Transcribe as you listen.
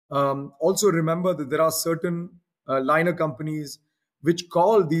Also remember that there are certain liner companies which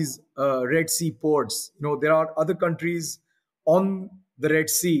call these Red Sea ports. There are other countries on the Red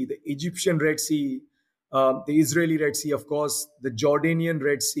Sea, the Egyptian Red Sea, the Israeli Red Sea, of course, the Jordanian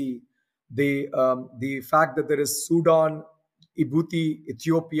Red Sea, the fact that there is Sudan, Djibouti,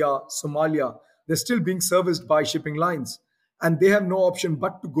 Ethiopia, Somalia, they're still being serviced by shipping lines, and they have no option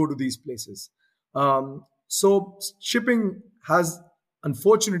but to go to these places. So shipping has,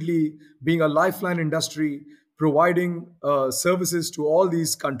 unfortunately, being a lifeline industry, providing services to all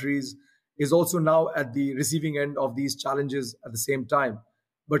these countries, is also now at the receiving end of these challenges at the same time.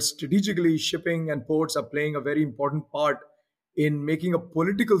 But strategically, shipping and ports are playing a very important part in making a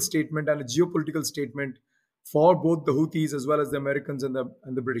political statement and a geopolitical statement for both the Houthis as well as the Americans and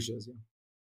the Britishers. Yeah.